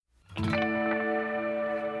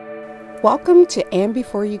Welcome to And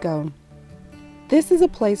Before You Go. This is a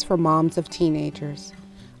place for moms of teenagers.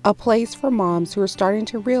 A place for moms who are starting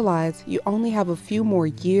to realize you only have a few more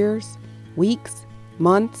years, weeks,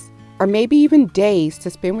 months, or maybe even days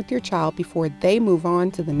to spend with your child before they move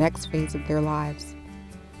on to the next phase of their lives.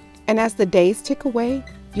 And as the days tick away,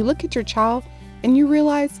 you look at your child and you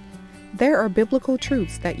realize there are biblical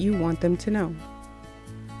truths that you want them to know.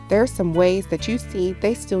 There are some ways that you see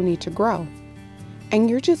they still need to grow. And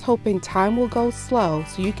you're just hoping time will go slow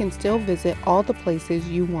so you can still visit all the places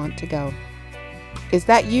you want to go. Is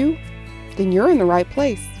that you? Then you're in the right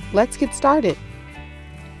place. Let's get started.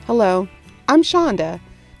 Hello, I'm Shonda.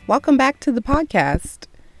 Welcome back to the podcast.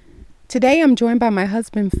 Today I'm joined by my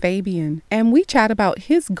husband Fabian, and we chat about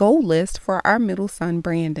his goal list for our middle son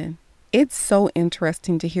Brandon. It's so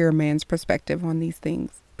interesting to hear a man's perspective on these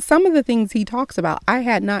things. Some of the things he talks about I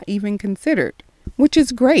had not even considered, which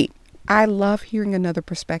is great. I love hearing another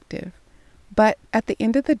perspective. But at the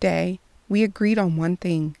end of the day, we agreed on one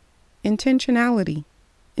thing: intentionality.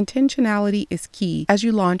 Intentionality is key as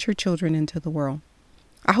you launch your children into the world.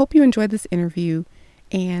 I hope you enjoyed this interview,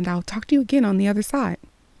 and I'll talk to you again on the other side.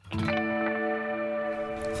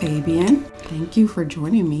 Fabian, thank you for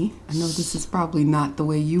joining me. I know this is probably not the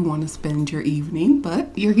way you want to spend your evening,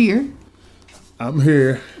 but you're here. I'm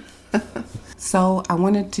here. So I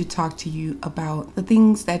wanted to talk to you about the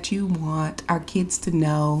things that you want our kids to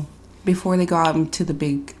know before they go out into the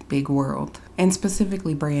big world. And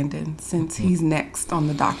specifically Brandon, since he's next on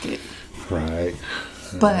the docket. Right.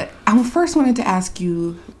 But I first wanted to ask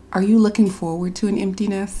you, are you looking forward to an empty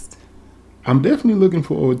nest? I'm definitely looking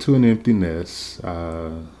forward to an empty nest.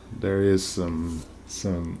 There is some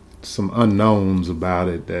unknowns about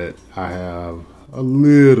it that I have a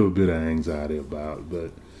little bit of anxiety about,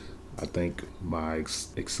 but I think my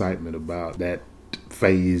excitement about that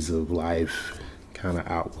phase of life kind of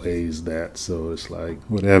outweighs that. So it's like,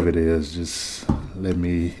 whatever it is, just let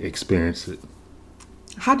me experience it.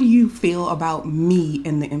 How do you feel about me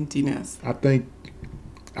in the emptiness?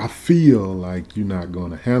 I feel like you're not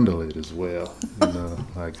going to handle it as well.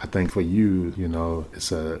 Like I think for you,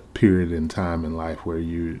 it's a period in time in life where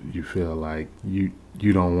you feel like you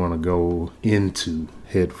don't want to go into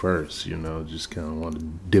head first, just kind of want to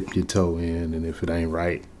dip your toe in, and if it ain't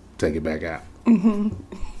right, take it back out. Mm-hmm.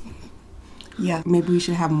 Yeah, maybe we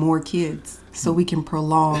should have more kids so we can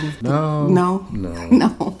prolong. No.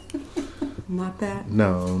 Not that?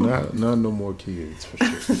 No, not no more kids for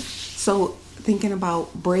sure. So thinking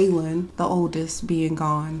about Braylon, the oldest, being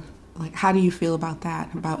gone, like how do you feel about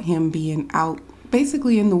that? About him being out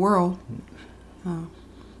basically in the world?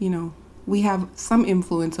 We have some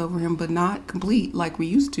influence over him, but not complete like we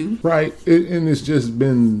used to. Right. And it's just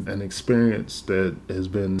been an experience that has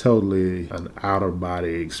been totally an outer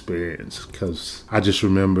body experience, because I just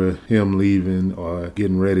remember him leaving or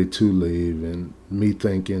getting ready to leave and me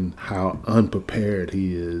thinking how unprepared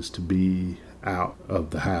he is to be out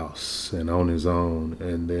of the house and on his own,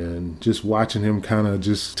 and then just watching him kind of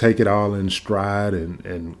just take it all in stride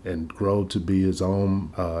and grow to be his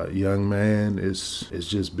own young man. It's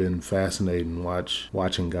just been fascinating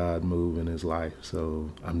watching God move in his life.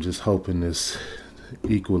 So I'm just hoping this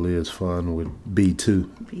equally as fun with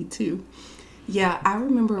B2. Yeah, I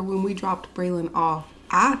remember when we dropped Braylon off,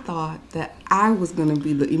 I thought that I was going to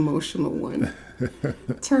be the emotional one.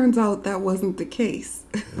 Turns out that wasn't the case.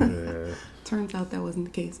 Yeah. Turns out that wasn't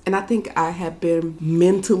the case. And I think I had been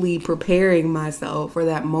mentally preparing myself for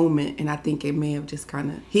that moment, and I think it may have just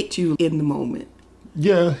kind of hit you in the moment.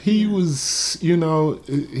 Yeah, he was,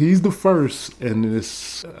 he's the first, and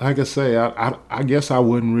it's, like I say, I guess I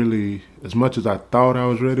wasn't really, as much as I thought I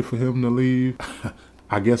was ready for him to leave,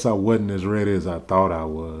 I guess I wasn't as ready as I thought I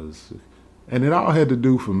was. And it all had to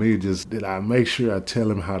do for me, just did I make sure I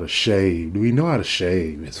tell him how to shave? Do we know how to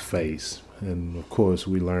shave his face? And of course,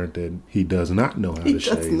 we learned that he does not know how to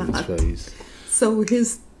shave his face. So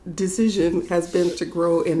his decision has been to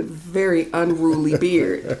grow a very unruly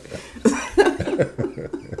beard.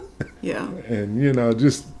 Yeah. And,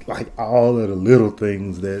 just like all of the little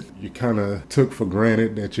things that you kind of took for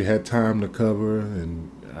granted that you had time to cover. And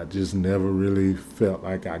I just never really felt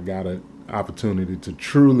like I got an opportunity to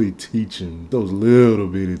truly teach him those little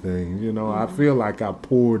bitty things. I feel like I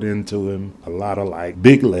poured into him a lot of like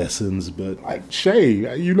big lessons, but like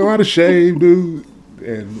shave, you know how to shave, dude?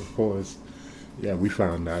 And of course, yeah, we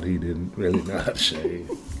found out he didn't really know how to shave.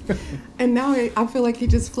 And now I feel like he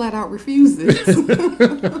just flat out refuses.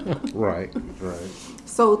 Right.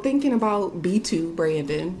 So thinking about B2,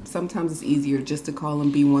 Brandon, sometimes it's easier just to call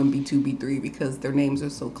him B1, B2, B3 because their names are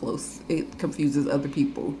so close. It confuses other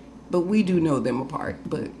people. but we do know them apart.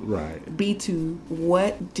 But Right. B2,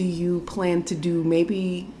 what do you plan to do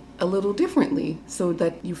maybe a little differently so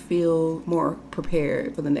that you feel more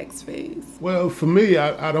prepared for the next phase? Well, for me,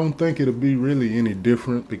 I don't think it'll be really any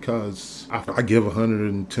different because I give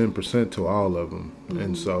 110% to all of them.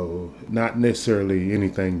 And so not necessarily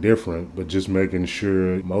anything different, but just making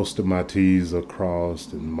sure most of my T's are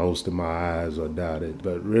crossed and most of my I's are dotted.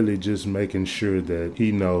 But really just making sure that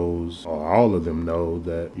he knows, or all of them know,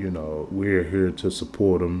 that, we're here to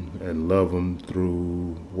support them and love them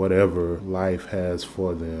through whatever life has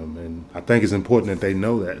for them. And I think it's important that they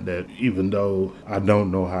know that even though I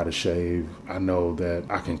don't know how to shave, I know that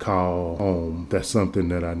I can call home. That's something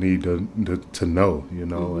that I need to know,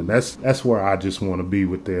 and that's where I just want to be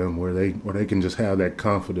with them, where they can just have that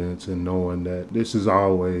confidence in knowing that this is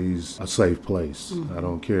always a safe place. I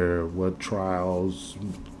don't care what trials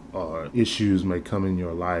or issues may come in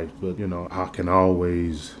your life, but I can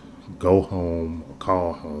always go home or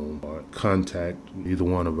call home or contact either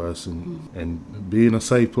one of us and be in a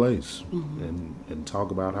safe place and talk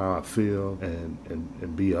about how I feel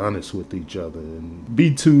and be honest with each other. And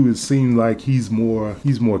B2, it seems like he's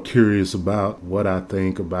more curious about what I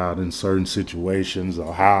think about in certain situations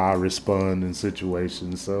or how I respond in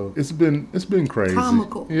situations. So it's been crazy.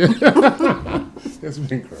 Comical. Yeah. It's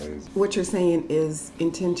been crazy. What you're saying is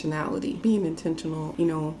intentionality, being intentional.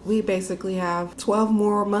 We basically have 12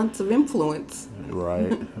 more months of influence.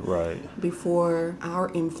 Right. Before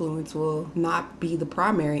our influence will not be the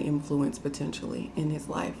primary influence potentially in his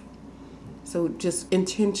life. So just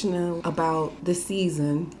intentional about the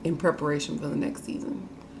season in preparation for the next season.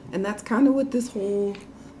 And that's kind of what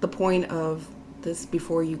the point of this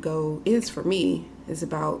Before You Go is for me, is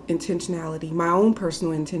about intentionality, my own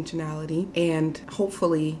personal intentionality, and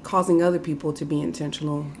hopefully causing other people to be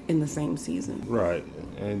intentional in the same season. Right.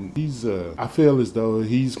 And I feel as though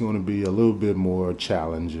he's going to be a little bit more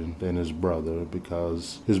challenging than his brother,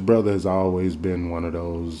 because his brother has always been one of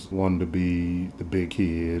those, wanting to be the big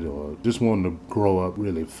kid or just wanting to grow up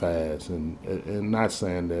really fast. And not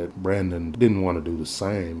saying that Brandon didn't want to do the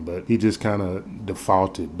same, but he just kind of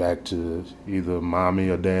defaulted back to either mommy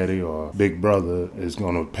or daddy or big brother is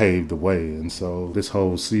going to pave the way. And so this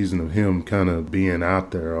whole season of him kind of being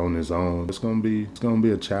out there on his own, it's going to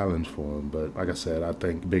be a challenge for him. But like I said, I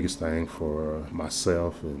think the biggest thing for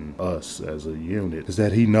myself and us as a unit is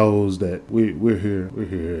that he knows that we're here,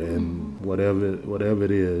 and whatever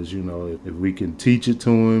it is, if we can teach it to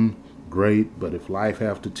him, great. But if life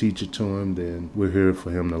have to teach it to him, then we're here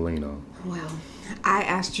for him to lean on. Well, I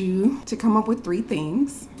asked you to come up with 3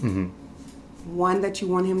 things. One that you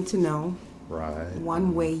want him to know. Right.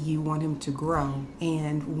 One way you want him to grow.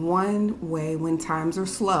 And one way when times are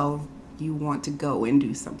slow, you want to go and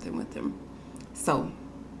do something with him. So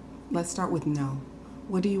let's start with no.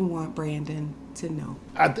 What do you want Brandon to know?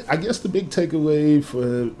 I guess the big takeaway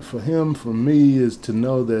for him, for me, is to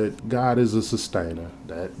know that God is a sustainer,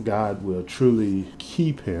 that God will truly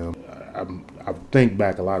keep him. I think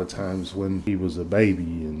back a lot of times when he was a baby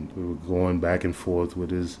and we were going back and forth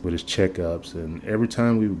with his checkups, and every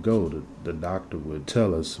time we would go, the doctor would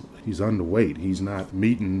tell us he's underweight. He's not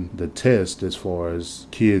meeting the test as far as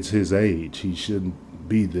kids his age. He shouldn't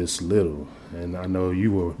be this little. And I know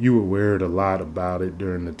you were worried a lot about it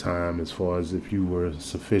during the time, as far as if you were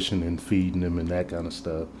sufficient in feeding him and that kind of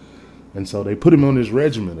stuff. And so they put him on this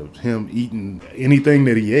regimen of him eating anything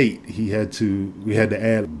that he ate. We had to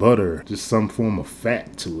add butter, just some form of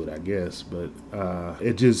fat to it, I guess. But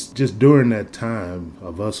it just during that time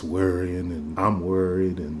of us worrying, and I'm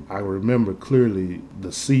worried, and I remember clearly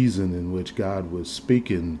the season in which God was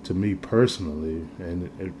speaking to me personally. And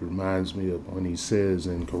it reminds me of when he says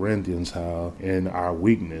in Corinthians how in our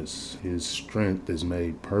weakness his strength is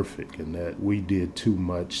made perfect, and that we did too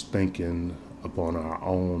much thinking upon our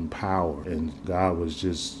own power. And God was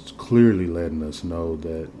just clearly letting us know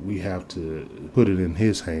that we have to put it in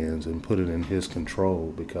his hands and put it in his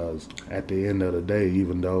control, because at the end of the day,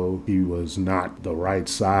 even though he was not the right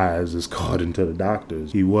size according to the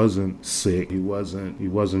doctors, he wasn't sick. He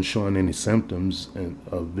wasn't showing any symptoms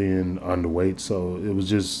of being underweight. So it was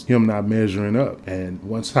just him not measuring up. And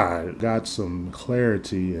once I got some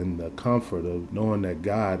clarity and the comfort of knowing that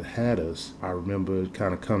God had us, I remember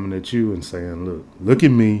kind of coming at you and saying, look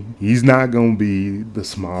at me. He's not going to be the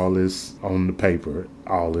smallest on the paper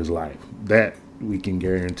all his life. That we can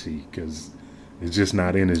guarantee, because it's just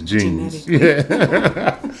not in his genes.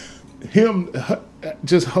 Yeah. Him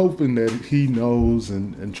just hoping that he knows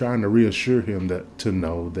and trying to reassure him to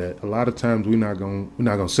know that a lot of times we're not going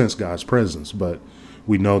to sense God's presence, but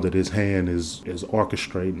we know that his hand is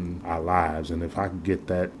orchestrating our lives. And if I could get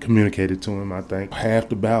that communicated to him, I think half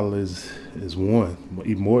the battle is won,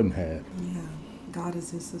 even more than half. Yeah, God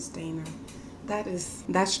is his sustainer.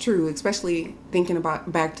 That's true, especially thinking about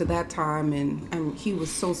back to that time, and he was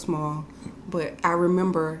so small, but I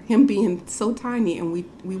remember him being so tiny, and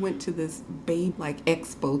we went to this babe like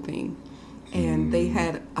expo thing, and they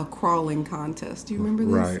had a crawling contest. Do you remember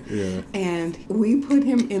this? Right, yeah. And we put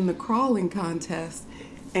him in the crawling contest,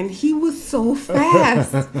 and he was so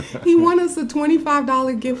fast. He won us a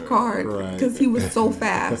 $25 gift card because he was so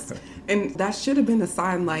fast. And that should have been a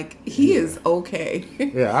sign like he is okay.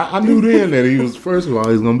 Yeah, I knew then that he was, first of all,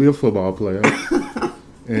 he's going to be a football player.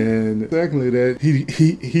 And secondly, that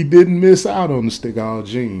he didn't miss out on the stick-out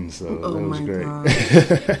jeans. So that was great.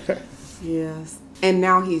 God. Yes. And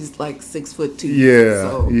now he's like 6'2". Yeah,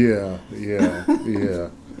 so. yeah.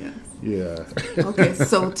 Yes. Yeah. Okay,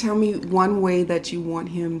 so tell me one way that you want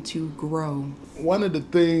him to grow. One of the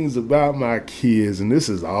things about my kids, and this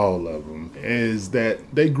is all of them, is that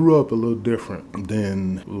they grew up a little different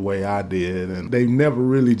than the way I did. And they've never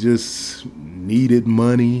really just needed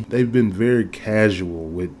money. They've been very casual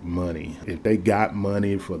with money. If they got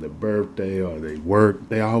money for their birthday or they work,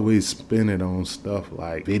 they always spend it on stuff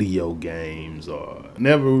like video games or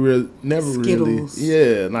never Skittles.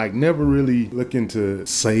 never really looking to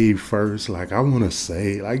save first. Like, I want to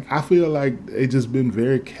save. Like, I feel like they just been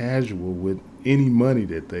very casual with any money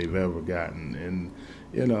that they've ever gotten. And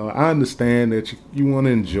you know, I understand that you want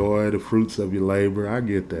to enjoy the fruits of your labor. I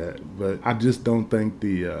get that, but I just don't think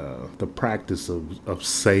the practice of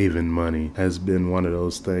saving money has been one of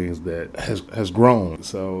those things that has grown.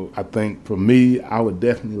 So I think for me, I would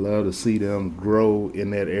definitely love to see them grow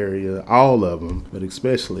in that area, all of them, but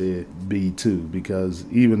especially B2, because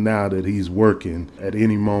even now that he's working, at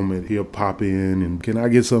any moment he'll pop in and, can I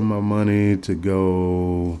get some of my money to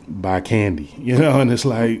go buy candy? You know, and it's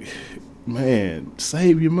like, man,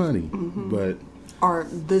 save your money. Mm-hmm. But or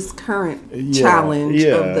this current challenge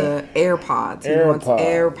of the AirPods. He wants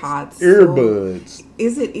AirPods. Earbuds. So,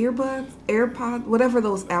 is it earbuds? AirPods? Whatever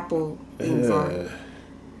those Apple things are.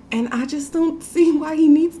 And I just don't see why he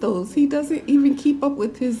needs those. He doesn't even keep up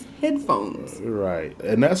with his headphones. Right.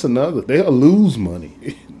 And that's another. They'll lose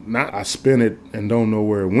money. Not I spent it and don't know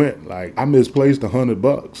where it went. Like, I misplaced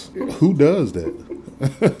 $100. Who does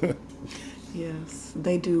that? Yes,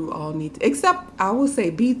 they do all need to. Except, I will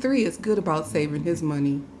say, B3 is good about saving his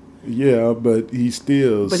money. Yeah, but he's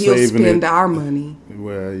still but saving it. But he'll spend our money.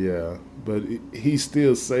 Well, yeah. But he's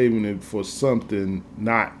still saving it for something,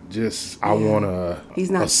 not just, I want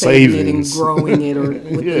He's not a saving savings. it and growing it or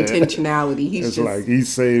with intentionality. He's he's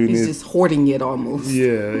saving he's just hoarding it almost.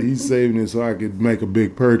 Yeah, he's saving it so I could make a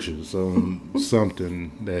big purchase on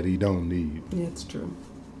something that he don't need. Yeah, it's true.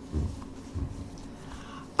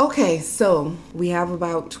 Okay, so we have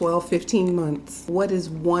about 12, 15 months. What is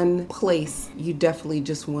one place you definitely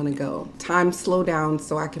just want to go? Time slow down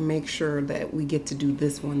so I can make sure that we get to do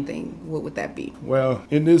this one thing. What would that be? Well,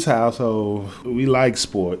 in this household, we like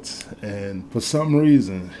sports. And for some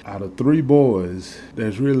reason, out of 3 boys,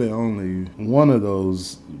 there's really only one of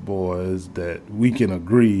those boys that we can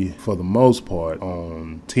agree, for the most part,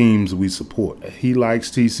 on teams we support. He likes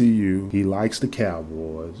TCU. He likes the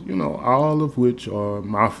Cowboys. You know, all of which are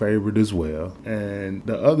my favorite as well. And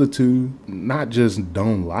the other 2 not just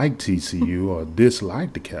don't like TCU or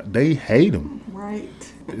dislike the Cowboys, they hate them. Right.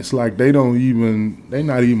 It's like they're not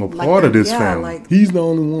even a part of this family. He's the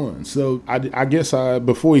only one. So I guess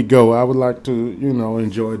before he go, I would like to,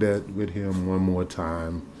 enjoy that with him one more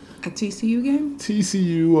time. A TCU game?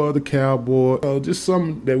 TCU or the Cowboy, just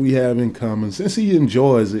something that we have in common. Since he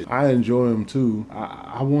enjoys it, I enjoy him too.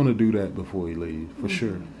 I want to do that before he leaves, for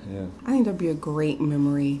sure. Yeah. I think that'd be a great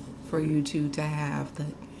memory for you two to have.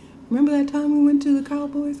 Remember that time we went to the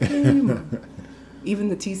Cowboys game? Even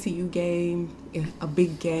the TCU game, a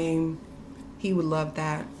big game. He would love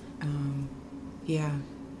that. Yeah.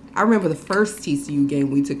 I remember the first TCU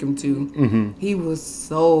game we took him to. Mm-hmm. He was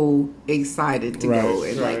so excited to go.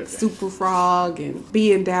 And like Super Frog and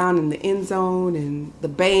being down in the end zone and the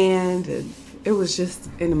band. And it was just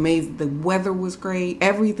an amazing. The weather was great.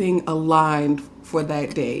 Everything aligned for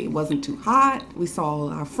that day. It wasn't too hot. We saw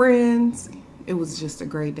our friends. It was just a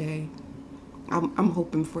great day. I'm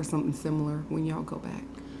hoping for something similar when y'all go back.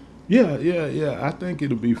 Yeah. I think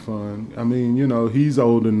it'll be fun. I mean, he's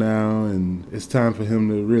older now, and it's time for him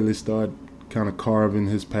to really start kind of carving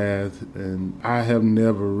his path, and I have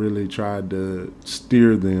never really tried to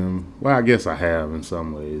steer them. Well, I guess I have in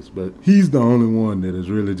some ways, but he's the only one that has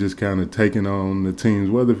really just kind of taken on the teams,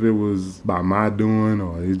 whether if it was by my doing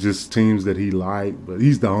or it's just teams that he liked, but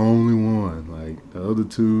he's the only one. Like the other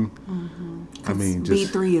two, I mean,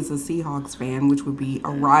 just B3 is a Seahawks fan, which would be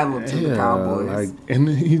a rival to the Cowboys. Like, and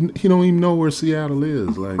he don't even know where Seattle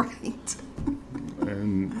is. Like, right.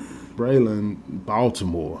 And Braylon,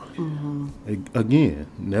 Baltimore. Again,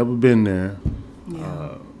 never been there.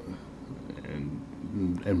 Yeah.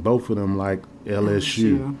 And both of them like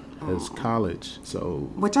LSU as college. So,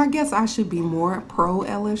 which I guess I should be more pro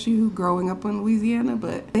LSU growing up in Louisiana,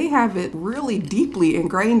 but they have it really deeply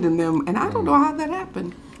ingrained in them, and I don't know how that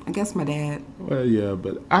happened. I guess my dad. Well, yeah,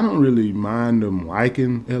 but I don't really mind them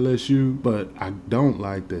liking LSU, but I don't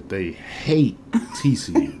like that they hate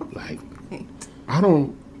TCU. Like,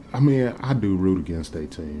 I do root against their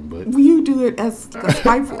team, but you do it as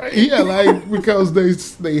spiteful. Yeah, like because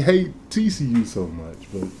they hate TCU so much.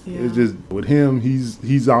 But it's just with him,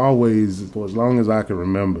 he's always, for as long as I can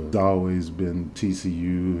remember, it's always been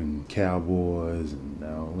TCU and Cowboys. And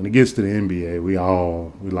now when it gets to the NBA,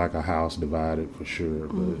 we like a house divided for sure.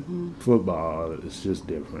 But football is just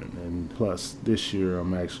different. And plus, this year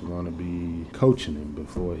I'm actually going to be coaching him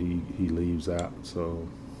before he leaves out. So.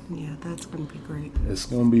 Yeah, that's going to be great. It's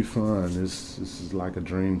going to be fun. This is like a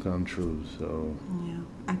dream come true. So yeah,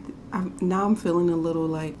 now I'm feeling a little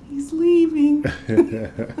like he's leaving, but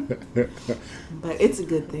it's a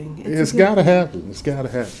good thing. It's got to happen. It's got to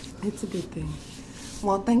happen. It's a good thing.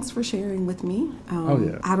 Well, thanks for sharing with me.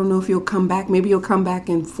 Yeah. I don't know if you'll come back. Maybe you'll come back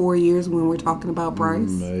in 4 years when we're talking about Bryce.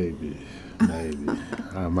 Maybe.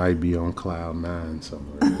 I might be on cloud 9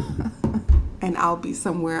 somewhere. And I'll be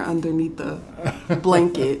somewhere underneath the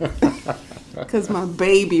blanket because my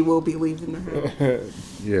baby will be leaving the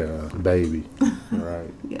house. Yeah, baby.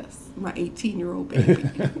 Right. Yes, my 18-year-old baby.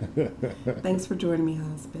 Thanks for joining me,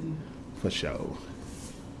 husband. For sure.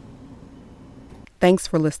 Thanks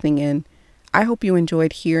for listening in. I hope you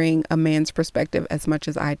enjoyed hearing a man's perspective as much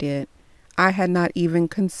as I did. I had not even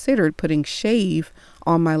considered putting shave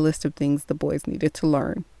on my list of things the boys needed to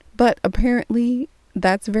learn. But apparently,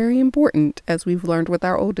 that's very important, as we've learned with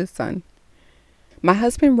our oldest son. My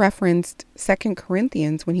husband referenced 2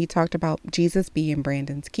 Corinthians when he talked about Jesus being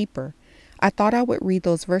Brandon's keeper. I thought I would read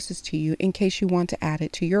those verses to you in case you want to add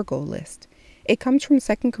it to your goal list. It comes from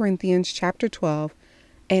 2 Corinthians chapter 12,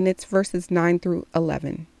 and it's verses 9 through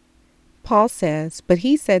 11. Paul says, "But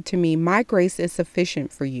he said to me, my grace is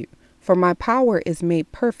sufficient for you, for my power is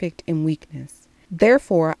made perfect in weakness.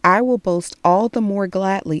 Therefore, I will boast all the more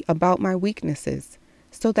gladly about my weaknesses,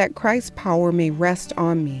 so that Christ's power may rest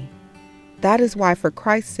on me. That is why, for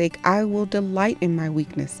Christ's sake, I will delight in my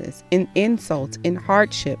weaknesses, in insults, in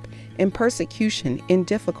hardship, in persecution, in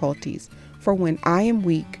difficulties. For when I am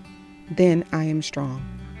weak, then I am strong."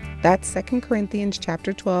 That's 2 Corinthians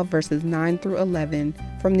chapter 12, verses 9 through 11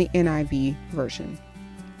 from the NIV version.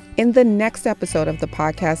 In the next episode of the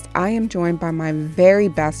podcast, I am joined by my very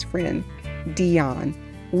best friend, Dion.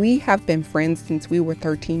 We have been friends since we were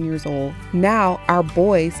 13 years old. Now our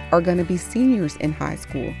boys are going to be seniors in high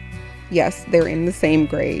school. Yes, they're in the same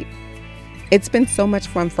grade. It's been so much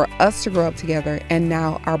fun for us to grow up together and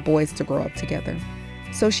now our boys to grow up together.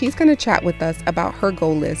 So she's going to chat with us about her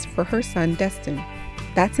goal list for her son, Destin.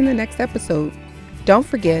 That's in the next episode. Don't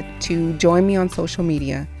forget to join me on social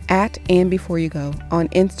media @AndBeforeYouGo on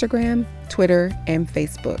Instagram, Twitter, and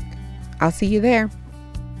Facebook. I'll see you there.